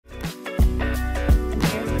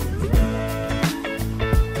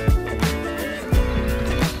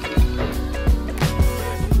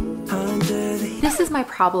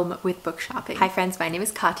problem with book shopping. Hi friends, my name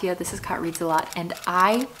is Katya. This is Kat Reads a Lot, and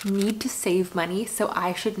I need to save money, so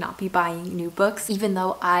I should not be buying new books, even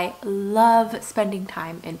though I love spending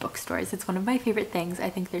time in bookstores. It's one of my favorite things.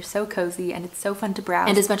 I think they're so cozy and it's so fun to browse.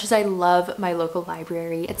 And as much as I love my local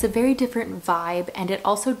library, it's a very different vibe, and it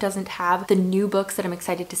also doesn't have the new books that I'm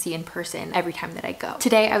excited to see in person every time that I go.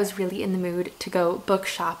 Today I was really in the mood to go book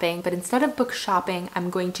shopping, but instead of book shopping,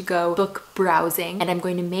 I'm going to go book browsing, and I'm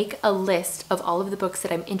going to make a list of all of the books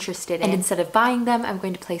that I'm interested in. And instead of buying them, I'm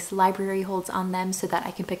going to place library holds on them so that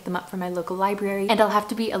I can pick them up from my local library. And I'll have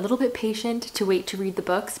to be a little bit patient to wait to read the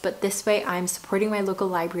books, but this way I'm supporting my local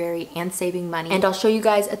library and saving money. And I'll show you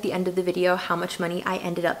guys at the end of the video how much money I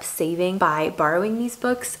ended up saving by borrowing these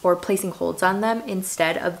books or placing holds on them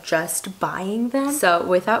instead of just buying them. So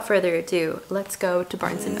without further ado, let's go to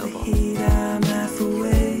Barnes & Noble.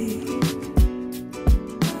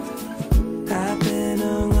 I've been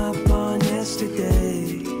hung up on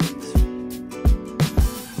yesterdays.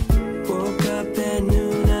 Woke up at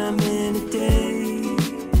noon, I'm in a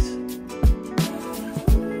daze.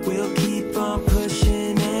 We'll keep on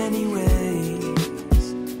pushing anyways.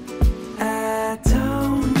 I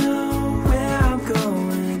don't know where I'm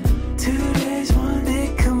going. 2 days, one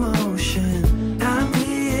big commotion. I'm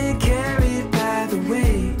being carried by the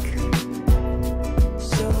wake.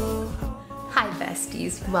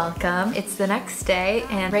 Besties, welcome. It's the next day,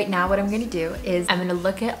 and right now what I'm going to do is I'm going to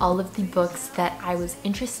look at all of the books that I was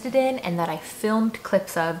interested in and that I filmed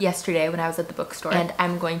clips of yesterday when I was at the bookstore, and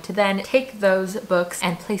I'm going to then take those books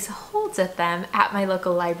and place holds at them at my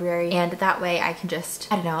local library, and that way I can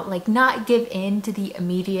just, I don't know, like not give in to the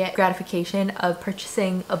immediate gratification of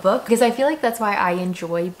purchasing a book, because I feel like that's why I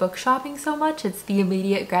enjoy book shopping so much. It's the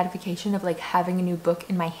immediate gratification of like having a new book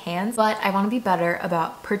in my hands, but I want to be better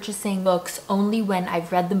about purchasing books only when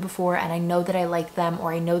I've read them before and I know that I like them,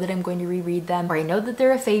 or I know that I'm going to reread them, or I know that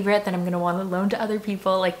they're a favorite that I'm going to want to loan to other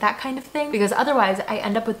people, like that kind of thing. Because otherwise I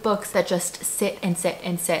end up with books that just sit and sit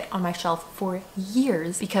and sit on my shelf for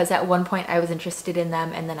years because at one point I was interested in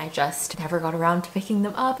them and then I just never got around to picking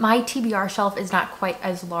them up. My TBR shelf is not quite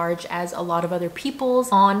as large as a lot of other people's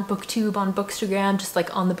on BookTube, on Bookstagram, just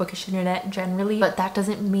like on the bookish internet generally, but that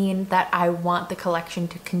doesn't mean that I want the collection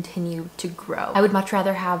to continue to grow. I would much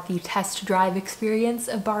rather have the test drive experience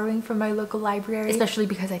of borrowing from my local library, especially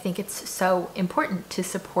because I think it's so important to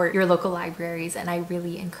support your local libraries, and I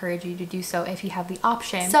really encourage you to do so if you have the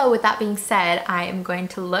option. So with that being said, I am going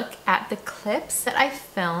to look at the clips that I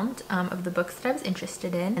filmed of the books that I was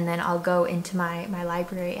interested in, and then I'll go into my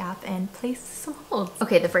library app and place some holds.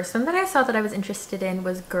 Okay, the first one that I saw that I was interested in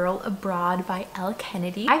was Girl Abroad by Elle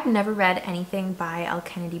Kennedy. I've never read anything by Elle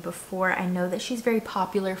Kennedy before. I know that she's very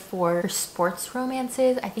popular for her sports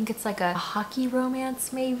romances. I think it's like a hockey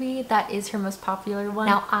romance, maybe. That is her most popular one.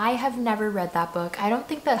 Now, I have never read that book. I don't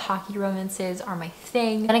think that hockey romances are my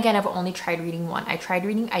thing. And again, I've only tried reading one. I tried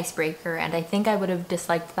reading Icebreaker, and I think I would have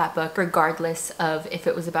disliked that book regardless of if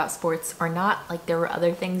it was about sports or not. Like, there were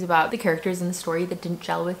other things about the characters in the story that didn't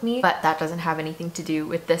gel with me, but that doesn't have anything to do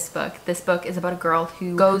with this book. This book is about a girl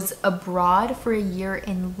who goes abroad for a year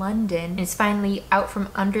in London and is finally out from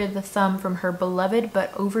under the thumb from her beloved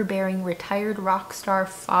but overbearing retired rock star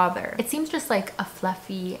father. It seems just like a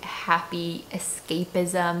fluffy, happy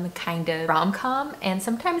escapism kind of rom-com, and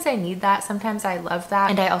sometimes I need that, sometimes I love that.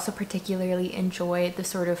 And I also particularly enjoy the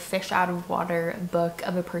sort of fish out of water book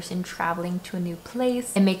of a person traveling to a new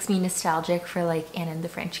place. It makes me nostalgic for like Anne and the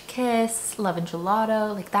French Kiss, Love and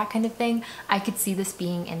Gelato, like that kind of thing. I could see this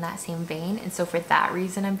being in that same vein, and so for that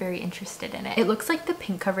reason I'm very interested in it. It looks like the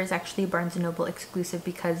pink cover is actually a Barnes & Noble exclusive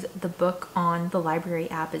because the book on the library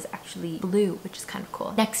app is actually blue, which is kind of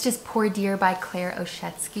cool. Next is Poor Dear by Claire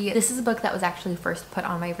Oshetsky. This is a book that was actually first put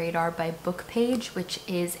on my radar by Bookpage, which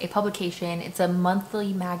is a publication. It's a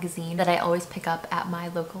monthly magazine that I always pick up at my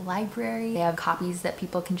local library. They have copies that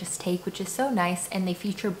people can just take, which is so nice, and they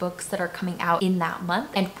feature books that are coming out in that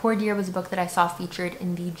month. And Poor Dear was a book that I saw featured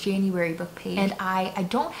in the January book page, and I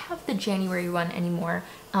don't have the January one anymore,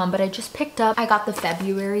 but I just picked up, I got the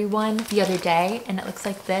February one the other day, and it looks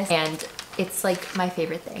like this, and it's like my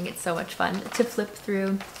favorite thing. It's so much fun to flip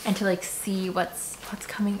through and to like see what's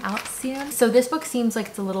coming out soon. So this book seems like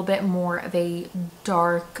it's a little bit more of a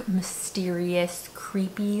dark, mysterious,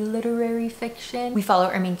 creepy literary fiction. We follow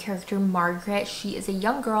our main character, Margaret. She is a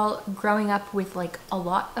young girl growing up with like a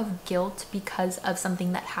lot of guilt because of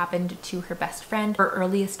something that happened to her best friend. Her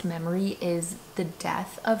earliest memory is the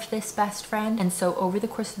death of this best friend, and so over the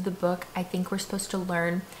course of the book, I think we're supposed to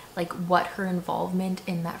learn like what her involvement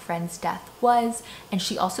in that friend's death was. And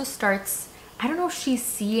she also starts I don't know if she's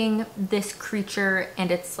seeing this creature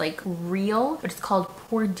and it's like real, but it's called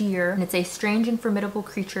Poor Dear, and it's a strange and formidable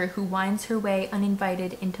creature who winds her way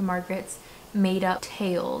uninvited into Margaret's made up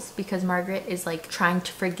tales, because Margaret is like trying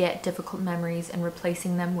to forget difficult memories and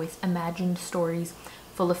replacing them with imagined stories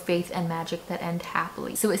full of faith and magic that end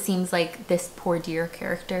happily. So it seems like this Poor Dear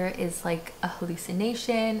character is like a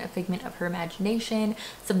hallucination, a figment of her imagination,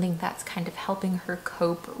 something that's kind of helping her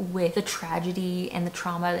cope with the tragedy and the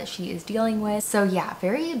trauma that she is dealing with. So yeah,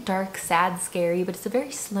 very dark, sad, scary, but it's a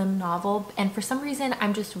very slim novel, and for some reason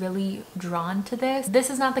I'm just really drawn to this. This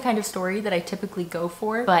is not the kind of story that I typically go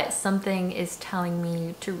for, but something is telling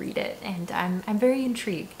me to read it, and I'm very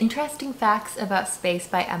intrigued. Interesting facts about space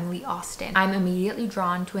by Emily Austen. I'm immediately drawn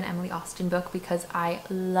to an Emily Austen book because I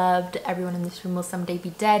loved Everyone in This Room Will Someday Be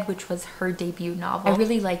Dead, which was her debut novel. I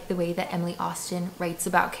really like the way that Emily Austen writes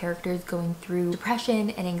about characters going through depression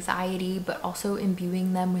and anxiety, but also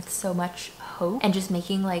imbuing them with so much hope and just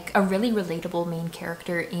making like a really relatable main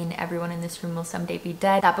character in Everyone in This Room Will Someday Be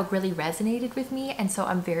Dead. That book really resonated with me, and so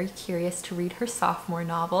I'm very curious to read her sophomore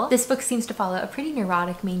novel. This book seems to follow a pretty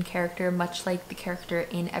neurotic main character, much like the character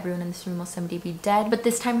in Everyone in This Room Will Someday Be Dead, but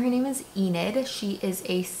this time her name is Enid. She is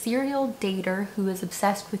a serial dater who is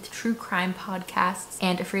obsessed with true crime podcasts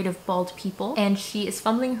and afraid of bald people, and she is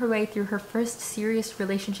fumbling her way through her first serious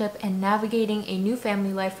relationship and navigating a new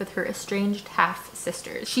family life with her estranged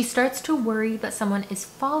half-sisters. She starts to worry that someone is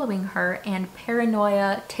following her, and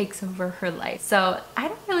paranoia takes over her life. So I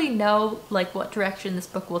don't really know like what direction this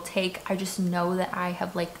book will take. I just know that I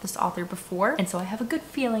have liked this author before, and so I have a good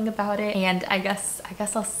feeling about it, and I guess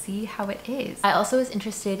I'll see how it is. I also was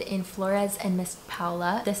interested in Flores and Miss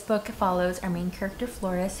Paula. This book follows our main character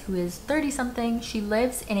Flores, who is 30-something. She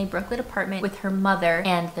lives in a Brooklyn apartment with her mother,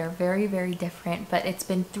 and they're very, very different, but it's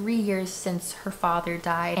been 3 years since her father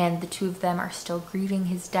died, and the two of them are still grieving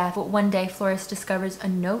his death. But one day Flores discovers a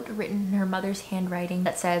note written in her mother's handwriting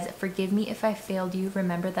that says, "Forgive me if I failed you,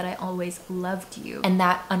 remember that I always loved you." And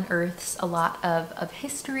that unearths a lot of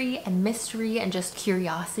history and mystery and just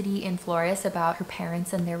curiosity in Flores about her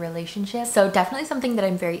parents and their relationship. So definitely something that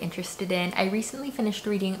I'm very interested in. I recently finished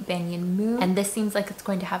reading Banyan Moon, and this seems like it's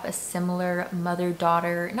going to have a similar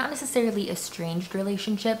mother-daughter, not necessarily estranged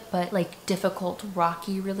relationship, but like difficult,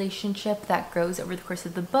 rocky relationship that grows over the course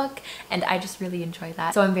of the book, and I just really enjoy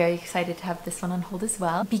that. So I'm very excited to have this one on hold as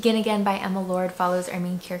well. Begin Again by Emma Lord follows our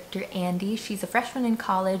main character Andy. She's a freshman in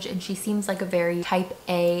college, and she seems like a very type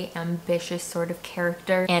A, ambitious sort of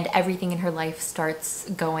character, and everything in her life starts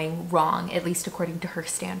going wrong, at least according to her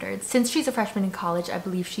standards. Since she's a freshman in college, I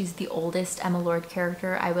believe she's the oldest Emma Lord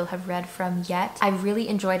character I will have read from yet. I've really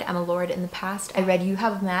enjoyed Emma Lord in the past. I read You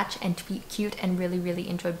Have a Match and Tweet Cute and really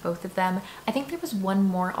enjoyed both of them. I think there was one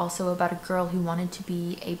more also about a girl who wanted to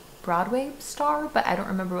be a Broadway star, but I don't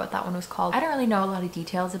remember what that one was called. I don't really know a lot of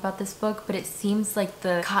details about this book, but it seems like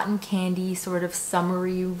the cotton candy sort of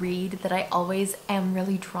summary read that I always am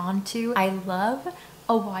really drawn to. I love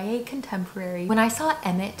a YA contemporary. When I saw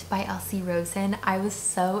Emmett by Elsie Rosen, I was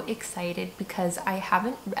so excited because I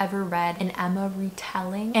haven't ever read an Emma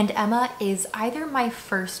retelling, and Emma is either my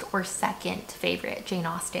first or second favorite Jane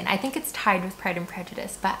Austen. I think it's tied with Pride and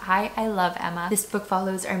Prejudice, but I love Emma. This book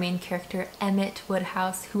follows our main character Emmett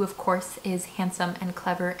Woodhouse, who of course is handsome and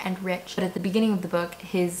clever and rich, but at the beginning of the book,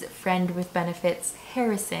 his friend with benefits,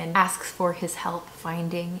 Harrison, asks for his help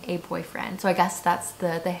finding a boyfriend. So I guess that's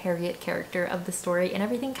the Harriet character of the story, and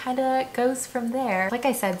everything kind of goes from there. Like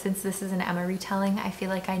I said, since this is an Emma retelling, I feel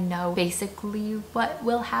like I know basically what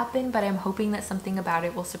will happen, but I'm hoping that something about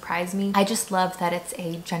it will surprise me. I just love that it's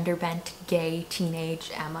a gender-bent, gay,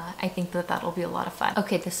 teenage Emma. I think that that'll be a lot of fun.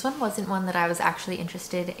 Okay, this one wasn't one that I was actually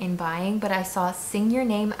interested in buying, but I saw Sing Your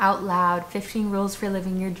Name Out Loud, 15 Rules for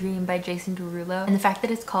Living Your Dream by Jason Derulo, and the fact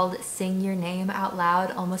that it's called Sing Your Name Out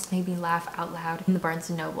Loud almost made me laugh out loud in the Barnes &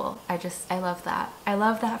 Noble. I love that. I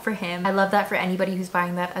love that for him. I love that for anybody who's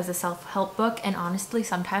buying that as a self-help book, and honestly,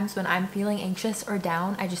 sometimes when I'm feeling anxious or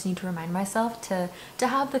down, I just need to remind myself to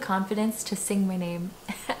have the confidence to sing my name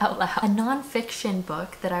out loud. A non-fiction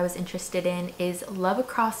book that I was interested in is Love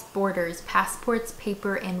Across Borders, Passports,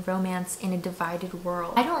 Paper, and Romance in a Divided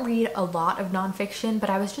World. I don't read a lot of non-fiction, but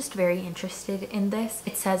I was just very interested in this.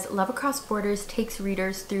 It says, Love Across Borders takes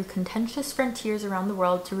readers through contentious frontiers around the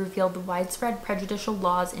world to reveal the widespread prejudicial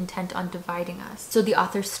laws intent on dividing us. So the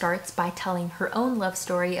author starts by telling her own own love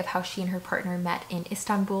story of how she and her partner met in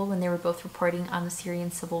Istanbul when they were both reporting on the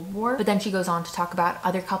Syrian civil war. But then she goes on to talk about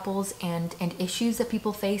other couples and issues that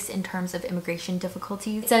people face in terms of immigration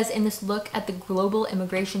difficulties. It says, in this look at the global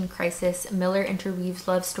immigration crisis, Miller interweaves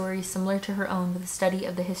love stories similar to her own with a study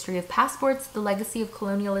of the history of passports, the legacy of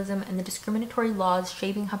colonialism, and the discriminatory laws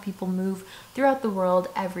shaping how people move throughout the world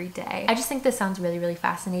every day. I just think this sounds really, really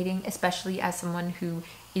fascinating, especially as someone who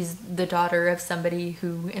is the daughter of somebody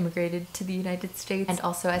who immigrated to the United States, and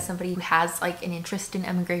also as somebody who has like an interest in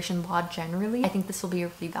immigration law generally. I think this will be a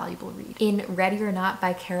really valuable read. In Ready or Not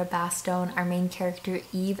by Cara Bastone, our main character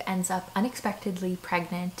Eve ends up unexpectedly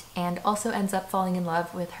pregnant and also ends up falling in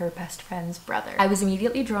love with her best friend's brother. I was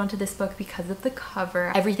immediately drawn to this book because of the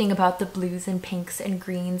cover. Everything about the blues and pinks and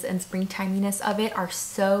greens and springtiminess of it are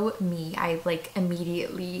so me. I like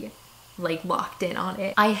immediately locked in on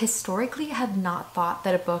it. I historically have not thought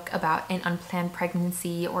that a book about an unplanned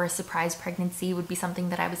pregnancy or a surprise pregnancy would be something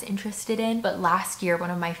that I was interested in, but last year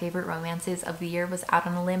one of my favorite romances of the year was Out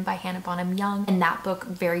on a Limb by Hannah Bonham Young, and that book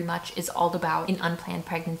very much is all about an unplanned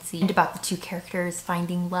pregnancy and about the two characters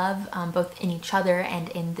finding love both in each other and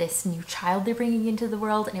in this new child they're bringing into the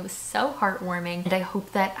world, and it was so heartwarming, and I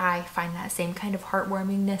hope that I find that same kind of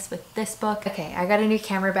heartwarmingness with this book. Okay, I got a new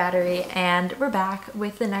camera battery and we're back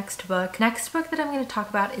with the next book. Next book that I'm going to talk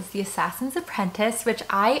about is The Assassin's Apprentice, which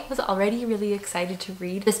I was already really excited to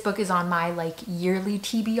read. This book is on my yearly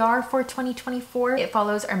TBR for 2024. It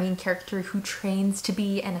follows our main character who trains to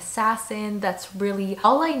be an assassin. That's really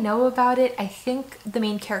all I know about it. I think the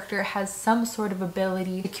main character has some sort of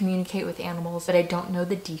ability to communicate with animals, but I don't know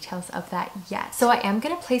the details of that yet. So I am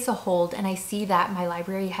going to place a hold, and I see that my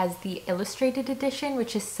library has the illustrated edition,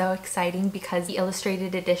 which is so exciting because the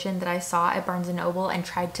illustrated edition that I saw at Barnes & Noble and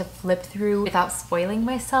tried to flip through without spoiling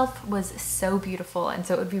myself was so beautiful, and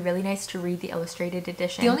so it would be really nice to read the illustrated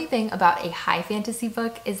edition. The only thing about a high fantasy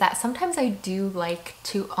book is that sometimes I do like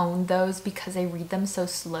to own those because I read them so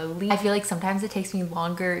slowly. I feel like sometimes it takes me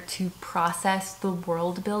longer to process the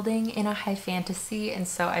world building in a high fantasy, and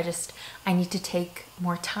so I need to take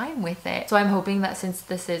more time with it. So I'm hoping that since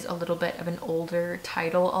this is a little bit of an older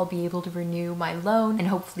title, I'll be able to renew my loan and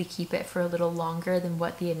hopefully keep it for a little longer than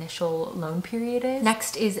what the initial loan period is.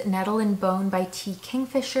 Next is Nettle and Bone by T.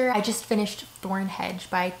 Kingfisher. I just finished Thornhedge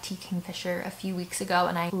by T. Kingfisher a few weeks ago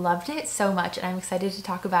and I loved it so much, and I'm excited to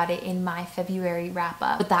talk about it in my February wrap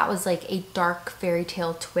up. But that was like a dark fairy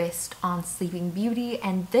tale twist on Sleeping Beauty,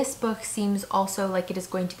 and this book seems also like it is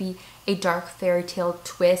going to be a dark fairy tale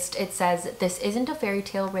twist. It says, this isn't a fairy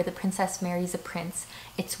tale where the princess marries a prince.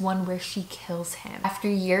 It's one where she kills him. After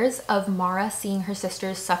years of Mara seeing her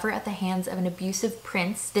sisters suffer at the hands of an abusive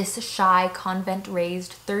prince, this shy,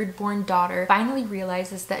 convent-raised, third-born daughter finally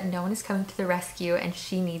realizes that no one is coming to the rescue and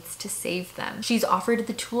she needs to save them. She's offered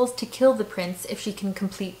the tools to kill the prince if she can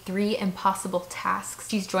complete 3 impossible tasks.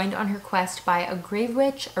 She's joined on her quest by a grave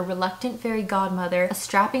witch, a reluctant fairy godmother, a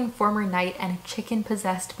strapping former knight, and a chicken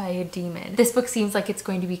possessed by a demon. This book seems like it's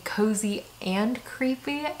going to be cozy and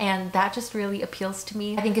creepy, and that just really appeals to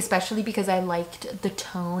me. I think especially because I liked the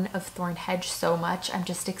tone of Thornhedge so much, I'm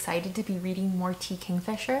just excited to be reading more T.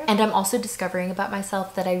 Kingfisher. And I'm also discovering about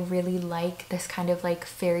myself that I really like this kind of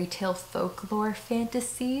fairy tale folklore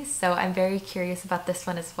fantasy, so I'm very curious about this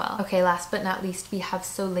one as well. Okay, last but not least, we have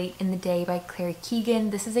So Late in the Day by Claire Keegan.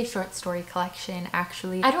 This is a short story collection,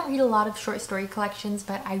 actually. I don't read a lot of short story collections,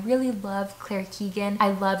 but I really love Claire Keegan.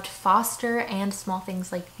 I loved Foster and Small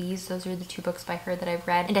Things Like These. Those are the 2 books by her that I've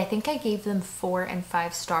read, and I think I gave them 4 and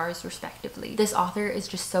 5 stars respectively. This author is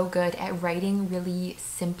just so good at writing really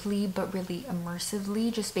simply but really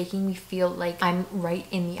immersively, just making me feel like I'm right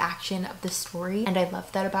in the action of the story, and I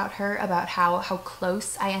love that about her, about how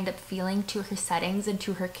close I end up feeling to her settings and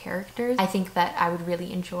to her characters. I think that I would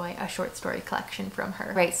really enjoy a short story collection from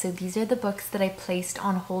her. Right, so these are the books that I placed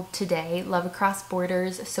on hold today. Love Across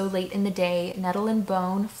Borders, So Late in the Day, Nettle and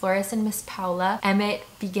Bone, Flores and Miss Paula, Emmett,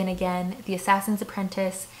 Begin Again, The Assassin's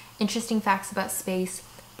Apprentice, Interesting Facts About Space,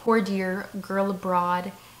 Poor Dear, Girl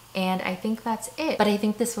Abroad, and I think that's it. But I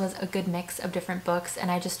think this was a good mix of different books,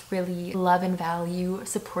 and I just really love and value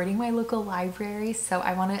supporting my local library, so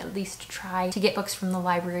I want to at least try to get books from the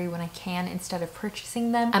library when I can instead of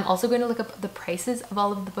purchasing them. I'm also going to look up the prices of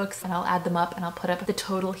all of the books and I'll add them up, and I'll put up the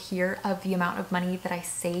total here of the amount of money that I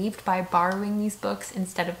saved by borrowing these books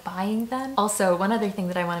instead of buying them. Also, one other thing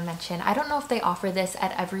that I want to mention, I don't know if they offer this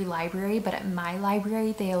at every library, but at my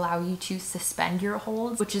library they allow you to suspend your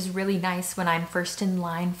holds, which is really nice when I'm first in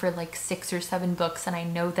line for like 6 or 7 books and I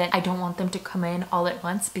know that I don't want them to come in all at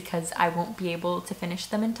once because I won't be able to finish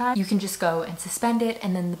them in time, you can just go and suspend it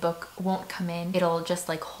and then the book won't come in. It'll just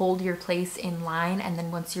like hold your place in line, and then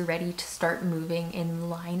once you're ready to start moving in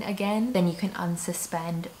line again, then you can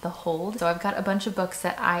unsuspend the hold. So I've got a bunch of books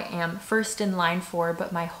that I am first in line for,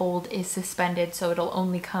 but my hold is suspended, so it'll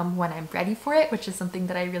only come when I'm ready for it, which is something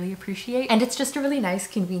that I really appreciate. And it's just a really nice,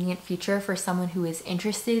 convenient feature for someone who is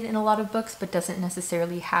interested in a lot of books but doesn't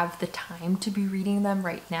necessarily have the time to be reading them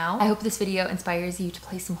right now. I hope this video inspires you to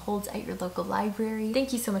place some holds at your local library.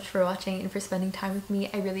 Thank you so much for watching and for spending time with me.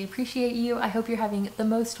 I really appreciate you. I hope you're having the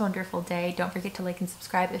most wonderful day. Don't forget to like and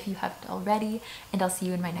subscribe if you haven't already, and I'll see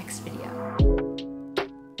you in my next video.